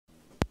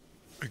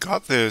I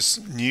got this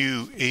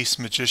new Ace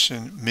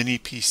Magician mini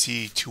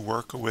PC to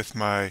work with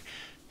my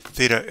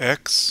THETA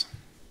X,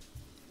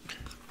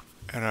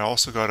 and I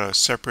also got a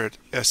separate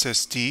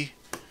SSD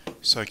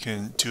so I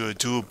can do a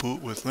dual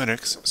boot with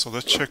Linux. So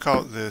let's check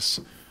out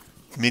this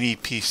mini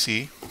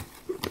PC.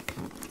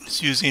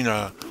 It's using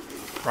a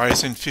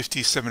Ryzen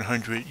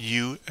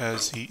 5700U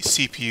as the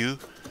CPU.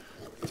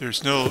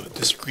 There's no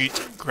discrete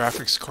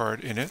graphics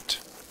card in it.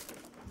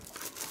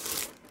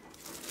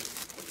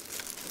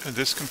 And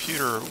this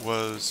computer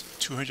was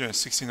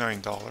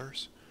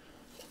 $269,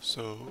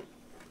 so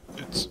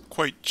it's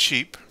quite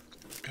cheap.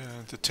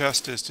 And the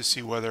test is to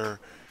see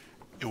whether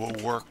it will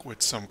work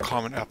with some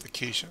common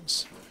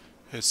applications.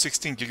 It has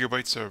 16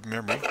 gigabytes of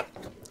memory,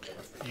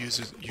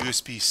 uses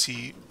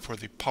USB-C for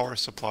the power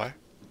supply,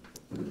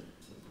 and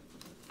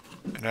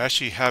I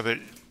actually have it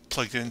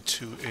plugged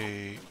into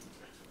a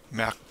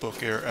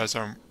MacBook Air as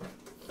I'm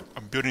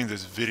building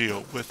this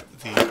video with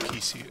the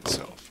PC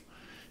itself.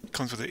 It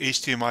comes with an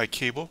HDMI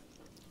cable.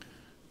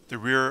 The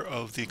rear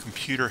of the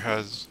computer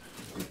has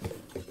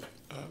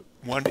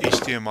one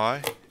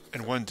HDMI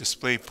and one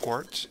display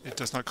port. It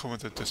does not come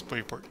with a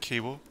display port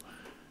cable.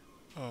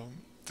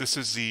 This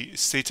is the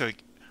SATA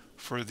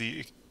for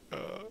the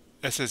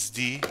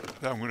SSD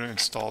that I'm going to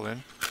install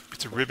in.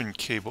 It's a ribbon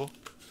cable,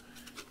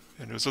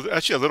 and it was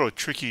actually a little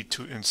tricky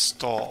to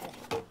install.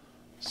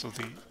 So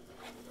the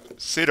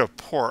SATA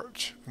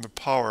port and the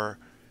power,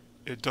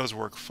 it does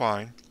work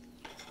fine.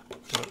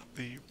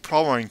 The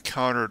problem I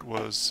encountered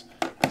was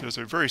there's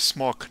a very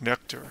small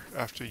connector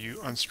after you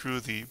unscrew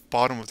the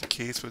bottom of the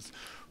case with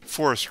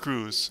 4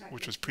 screws,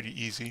 which was pretty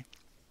easy.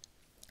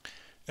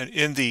 And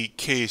in the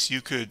case,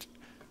 you could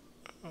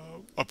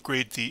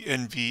upgrade the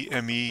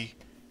NVMe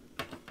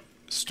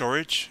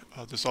storage.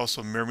 There's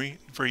also memory,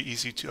 very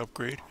easy to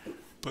upgrade.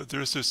 But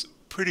there's this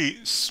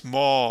pretty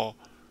small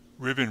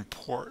ribbon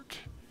port.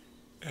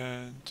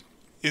 And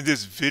in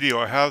this video,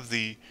 I have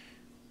the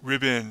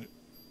ribbon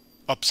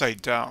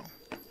upside down,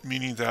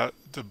 meaning that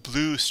the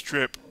blue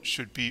strip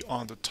should be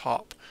on the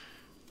top.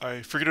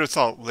 I figured this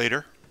out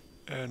later,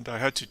 and I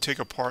had to take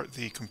apart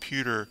the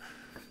computer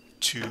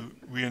to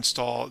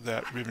reinstall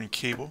that ribbon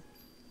cable.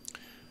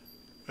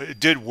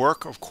 It did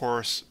work, of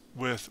course,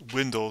 with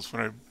Windows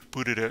when I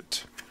booted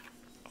it.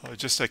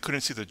 Just I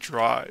couldn't see the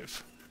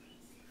drive,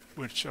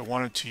 which I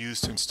wanted to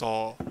use to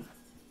install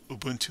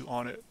Ubuntu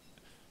on it.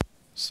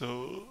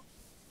 So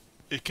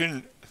it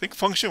can, I think,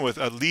 function with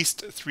at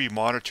least 3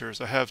 monitors.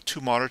 I have 2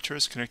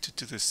 monitors connected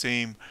to the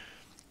same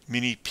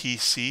mini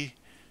PC.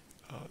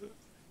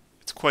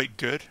 It's quite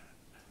good.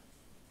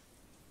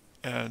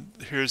 And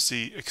here's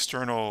the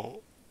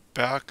external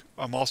back.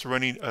 I'm also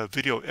running a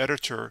video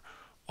editor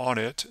on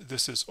it.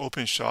 This is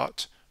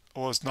OpenShot. I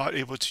was not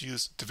able to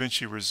use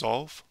DaVinci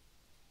Resolve.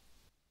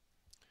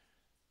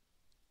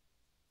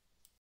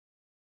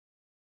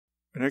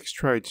 I next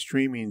tried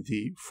streaming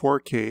the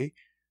 4K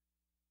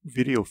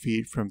video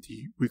feed from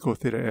the Ricoh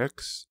THETA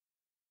X.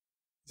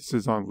 This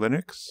is on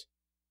Linux,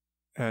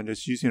 and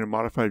it's using a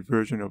modified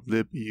version of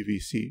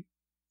libuvc.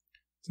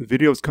 The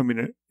video is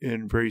coming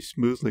in very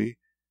smoothly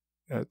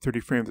at 30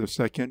 frames a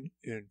second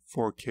in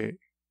 4K.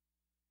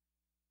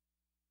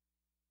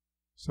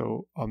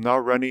 So I'm now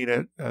running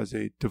it as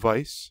a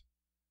device.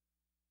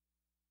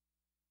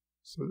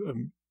 So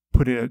I'm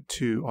putting it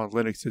on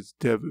Linux, it's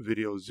dev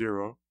video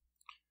 0.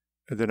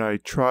 And then I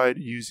tried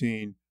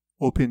using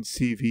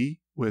OpenCV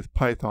with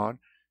Python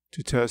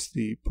to test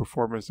the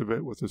performance of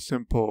it with a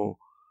simple,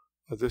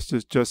 this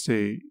is just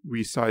a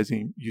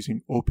resizing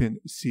using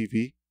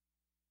OpenCV.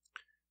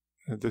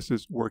 And this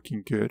is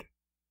working good.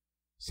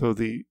 So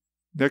the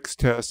next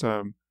test,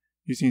 I'm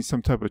using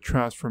some type of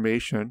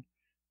transformation,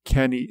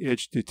 canny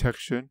edge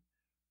detection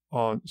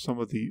on some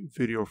of the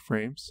video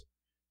frames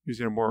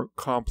using a more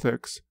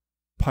complex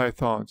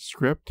Python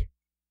script.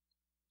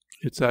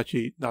 It's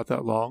actually not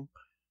that long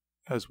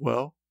as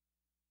well.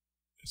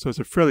 So it's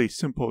a fairly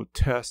simple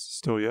test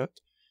still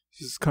yet.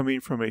 This is coming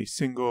from a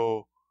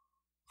single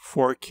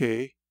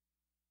 4K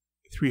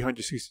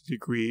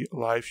 360-degree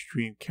live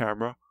stream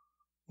camera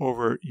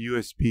over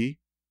USB.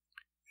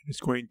 And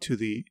it's going to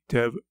the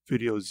dev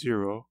video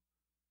 0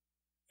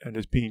 and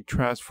is being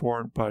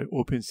transformed by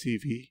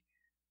OpenCV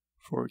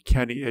for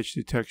canny edge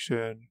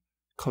detection,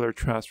 color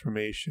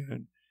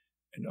transformation,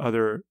 and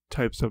other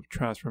types of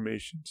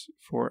transformations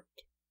for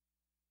it.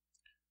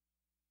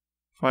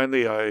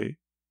 Finally, I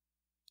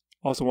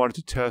also wanted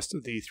to test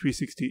the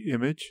 360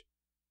 image.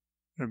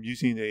 I'm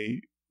using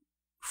a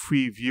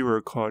free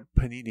viewer called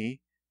Panini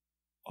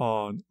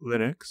on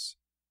Linux.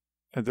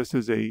 And this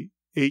is a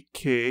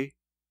 8K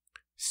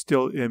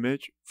still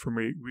image from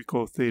a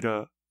Ricoh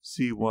THETA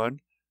Z1.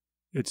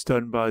 It's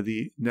done by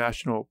the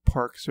National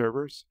Park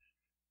servers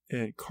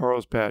in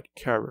Carlsbad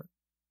Cavern.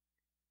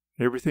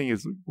 Everything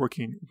is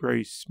working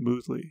very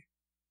smoothly.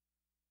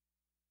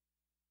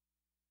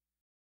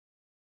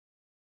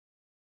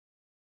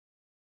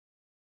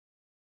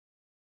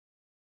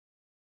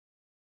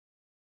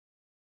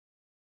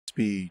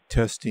 Be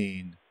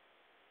testing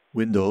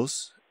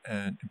Windows,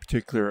 and in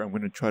particular I'm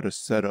going to try to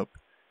set up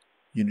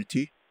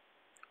Unity.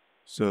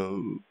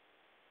 So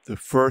the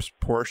first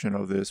portion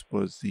of this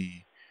was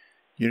the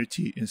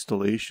Unity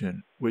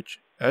installation, which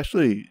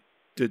actually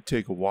did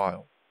take a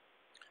while.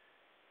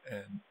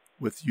 And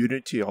with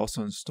Unity, I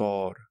also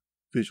installed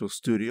Visual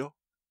Studio,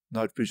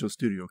 not Visual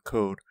Studio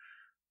Code,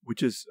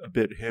 which is a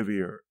bit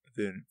heavier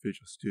than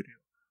Visual Studio.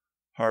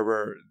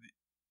 However,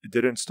 it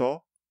did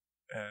install,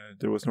 and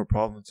there was no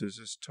problems. It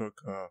just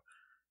took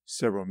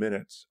several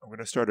minutes. I'm going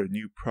to start a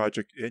new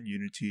project in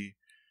Unity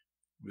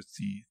with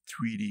the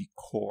 3D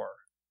core.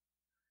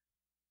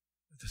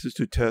 This is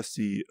to test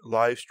the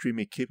live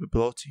streaming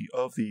capability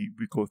of the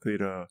Ricoh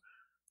THETA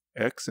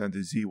X and the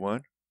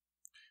Z1.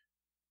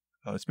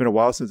 It's been a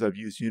while since I've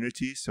used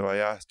Unity, so I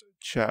asked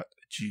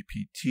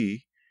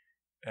ChatGPT,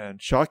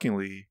 and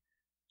shockingly,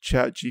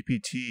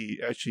 ChatGPT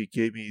actually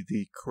gave me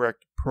the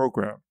correct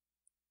program.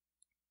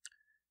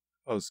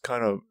 I was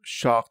kind of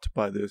shocked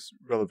by this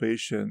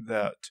revelation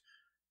that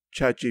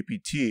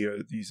ChatGPT,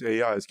 or these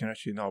AIs, can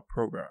actually now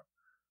program.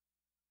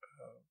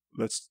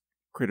 Let's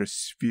create a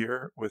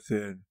sphere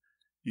within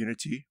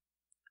Unity.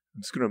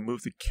 I'm just going to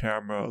move the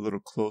camera a little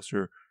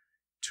closer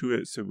to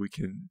it so we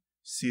can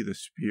see the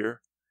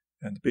sphere.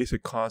 And the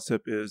basic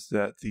concept is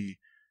that the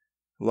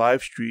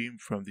live stream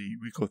from the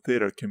Ricoh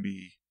THETA can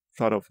be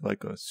thought of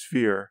like a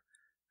sphere.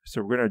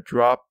 So we're going to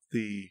drop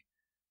the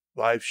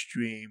live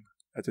stream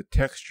as a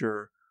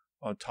texture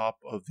on top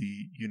of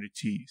the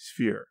Unity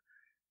sphere.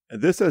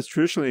 And this has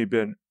traditionally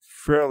been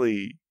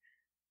fairly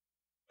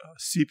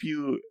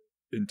CPU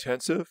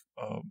intensive.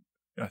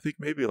 I think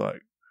maybe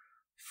like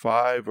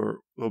 5 or a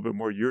little bit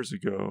more years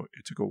ago,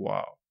 it took a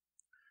while.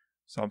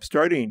 So I'm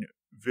starting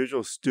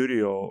Visual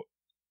Studio,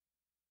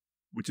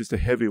 which is the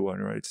heavy one,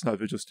 right? It's not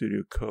Visual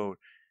Studio Code,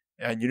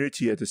 and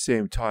Unity at the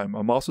same time.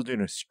 I'm also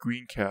doing a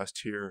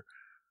screencast here.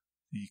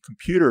 The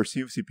computer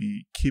seems to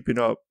be keeping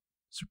up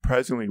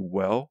surprisingly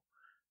well.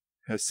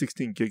 It has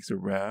 16 gigs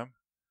of RAM.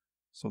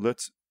 So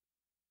let's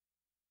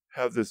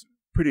have this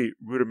pretty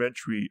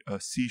rudimentary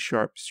C#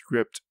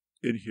 script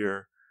in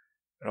here.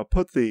 And I'll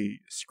put the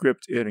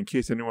script in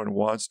case anyone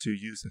wants to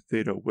use the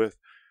THETA with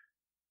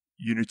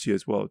Unity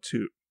as well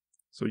too.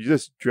 So you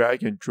just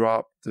drag and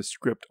drop the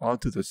script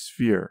onto the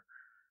sphere.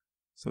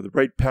 So the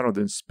right panel, the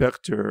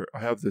inspector, I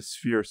have the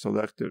sphere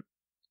selected.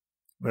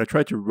 When I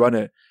tried to run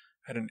it,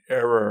 I had an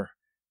error,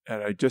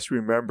 and I just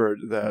remembered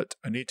that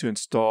I need to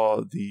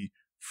install the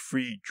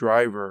free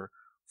driver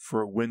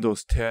for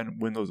Windows 10,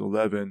 Windows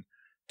 11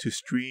 to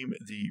stream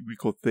the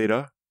Ricoh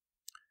THETA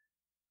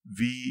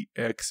V,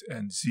 X,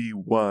 and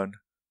Z1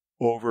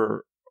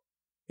 over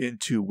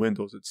into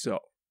Windows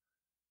itself.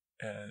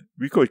 And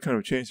Ricoh kind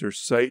of changed their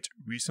site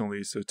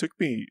recently, so it took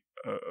me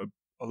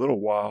a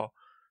little while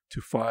to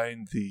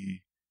find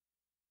the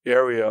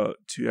area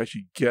to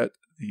actually get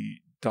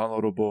the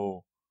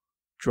downloadable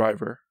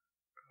driver.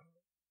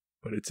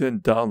 But it's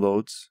in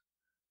downloads,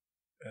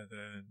 and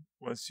then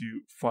once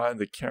you find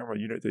the camera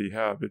unit that you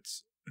have,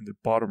 it's in the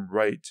bottom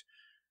right.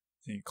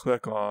 Then you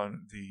click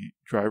on the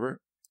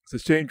driver. It's the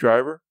same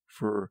driver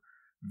for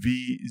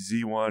V,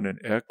 Z1, and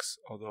X,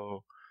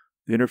 although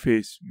the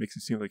interface makes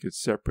it seem like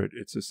it's separate.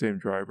 It's the same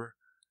driver.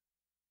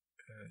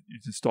 And you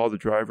install the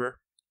driver.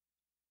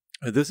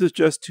 And this is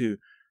just to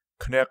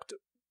connect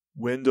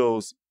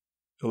Windows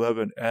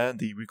 11 and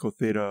the Ricoh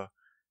THETA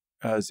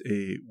as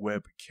a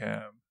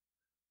webcam.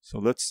 So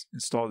let's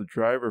install the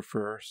driver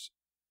first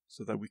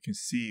so that we can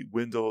see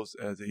Windows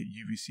as a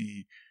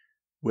UVC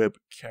web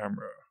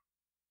camera.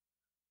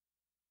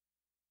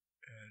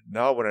 And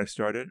now when I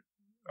started,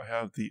 I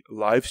have the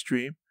live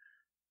stream.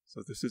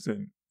 So this is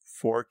in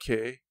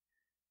 4K,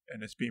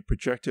 and it's being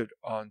projected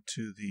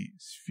onto the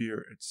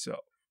sphere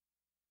itself.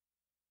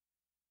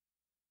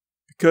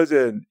 Because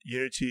in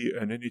Unity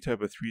and any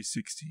type of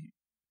 360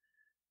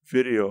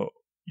 video,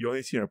 you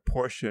only see a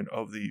portion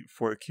of the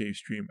 4K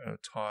stream at a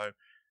time.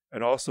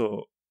 And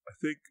also, I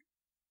think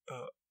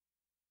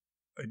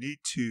I need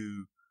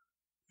to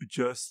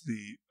adjust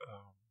the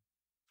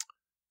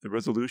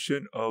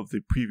resolution of the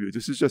preview.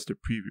 This is just a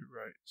preview,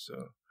 right? So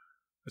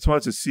I just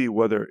wanted to see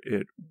whether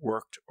it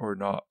worked or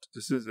not.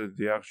 This is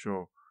the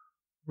actual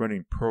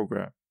running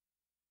program,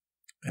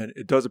 and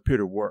it does appear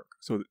to work.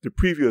 So the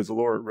preview is a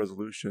lower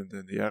resolution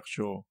than the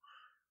actual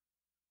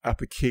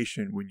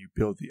application when you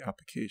build the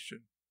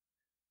application.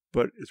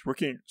 But it's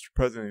working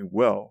surprisingly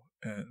well,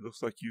 and it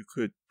looks like you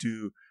could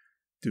do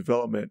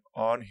development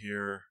on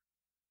here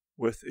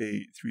with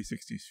a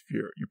 360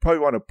 sphere. You probably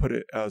want to put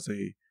it as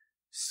a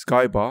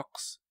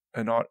skybox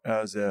and not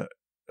as a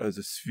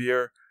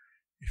sphere.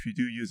 If you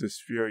do use a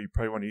sphere, you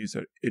probably want to use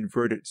an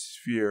inverted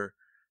sphere,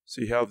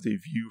 so you have the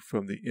view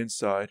from the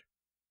inside,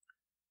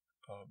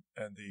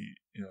 and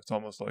it's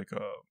almost like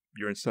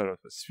you're inside of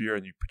a sphere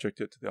and you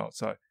project it to the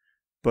outside.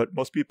 But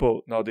most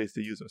people nowadays,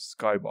 they use a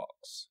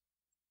skybox,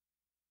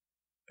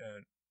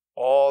 and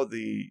all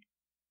the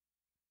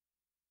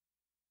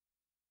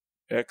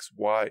X,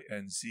 Y,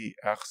 and Z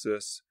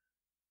axis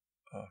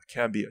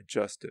can be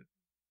adjusted.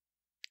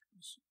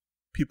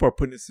 People are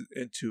putting this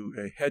into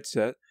a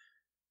headset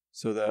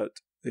so that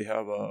they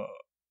have a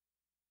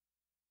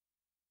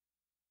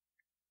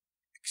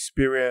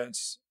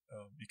experience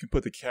You can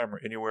put the camera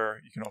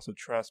anywhere. You can also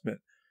transmit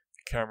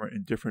the camera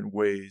in different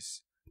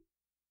ways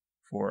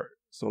for it.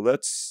 So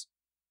let's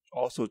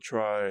also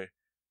try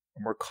a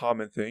more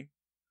common thing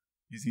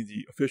using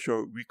the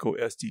official Rico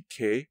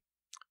SDK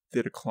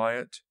THETA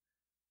client.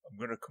 I'm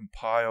going to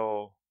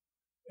compile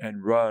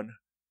and run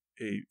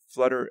a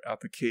Flutter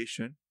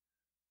application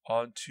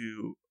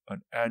onto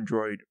an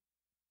Android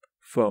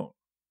phone.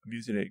 I'm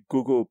using a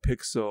Google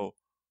Pixel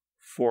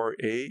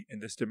 4a in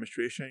this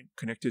demonstration,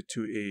 connected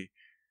to a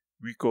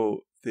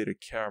Rico THETA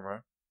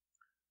camera.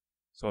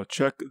 So I'll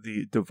check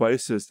the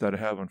devices that I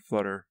have on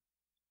Flutter.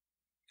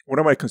 One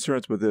of my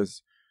concerns with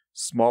this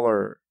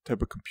smaller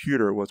type of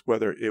computer was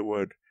whether it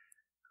would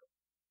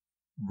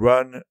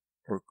run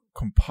or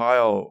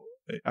compile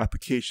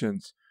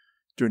applications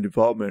during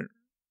development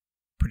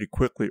pretty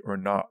quickly or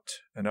not.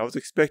 And I was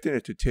expecting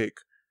it to take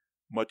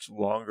much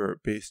longer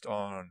based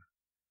on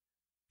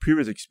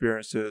previous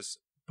experiences,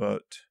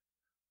 but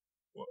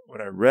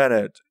when I ran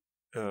it,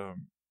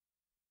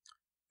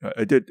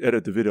 I did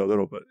edit the video a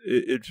little bit.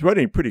 It's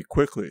running pretty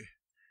quickly,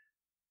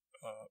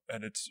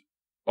 and it's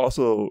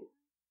also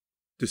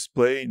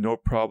displaying no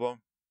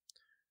problem.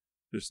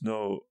 There's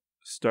no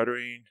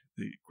stuttering.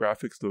 The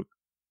graphics look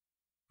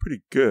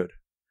pretty good,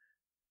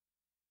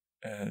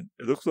 and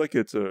it looks like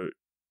it's a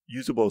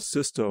usable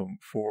system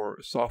for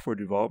software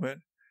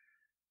development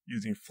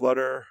using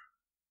Flutter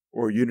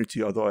or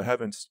Unity, although I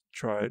haven't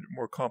tried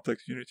more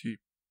complex Unity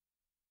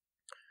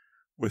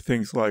with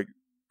things like,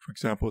 for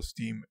example,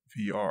 Steam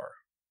VR.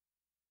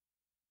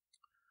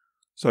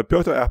 So I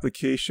built an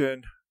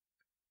application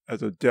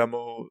as a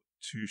demo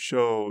to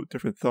show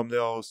different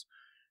thumbnails.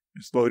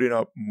 It's loading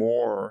up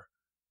more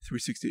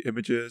 360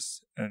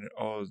 images, and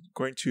I was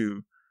going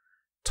to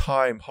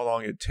time how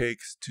long it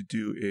takes to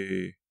do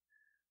a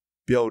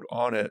build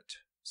on it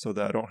so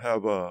that I don't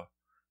have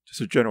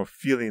just a general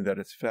feeling that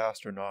it's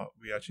fast or not.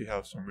 We actually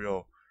have some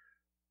real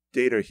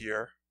data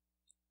here,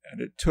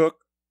 and it took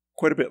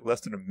quite a bit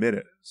less than a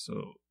minute.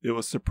 So it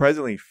was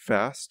surprisingly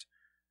fast,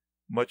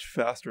 much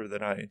faster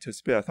than I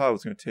anticipated. I thought it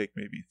was going to take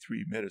maybe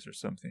 3 minutes or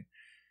something.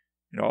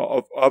 You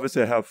know,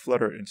 obviously I have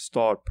Flutter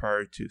installed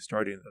prior to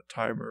starting the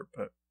timer,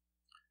 but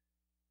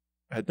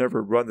I had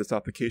never run this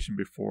application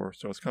before,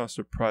 so I was kind of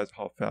surprised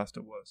how fast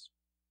it was.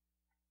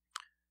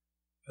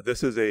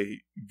 This is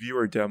a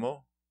viewer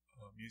demo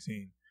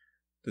using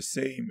the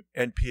same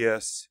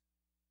NPS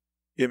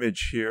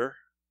image here.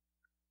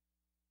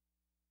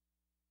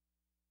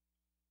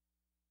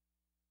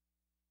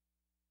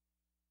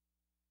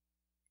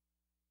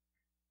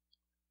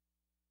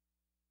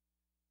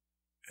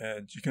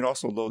 And you can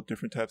also load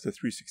different types of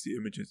 360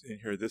 images in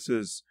here. This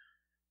is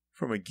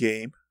from a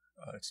game.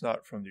 It's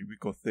not from the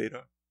Rico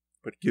THETA,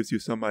 but it gives you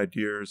some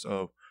ideas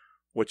of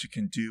what you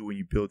can do when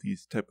you build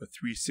these type of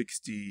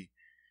 360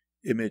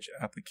 image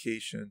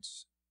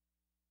applications.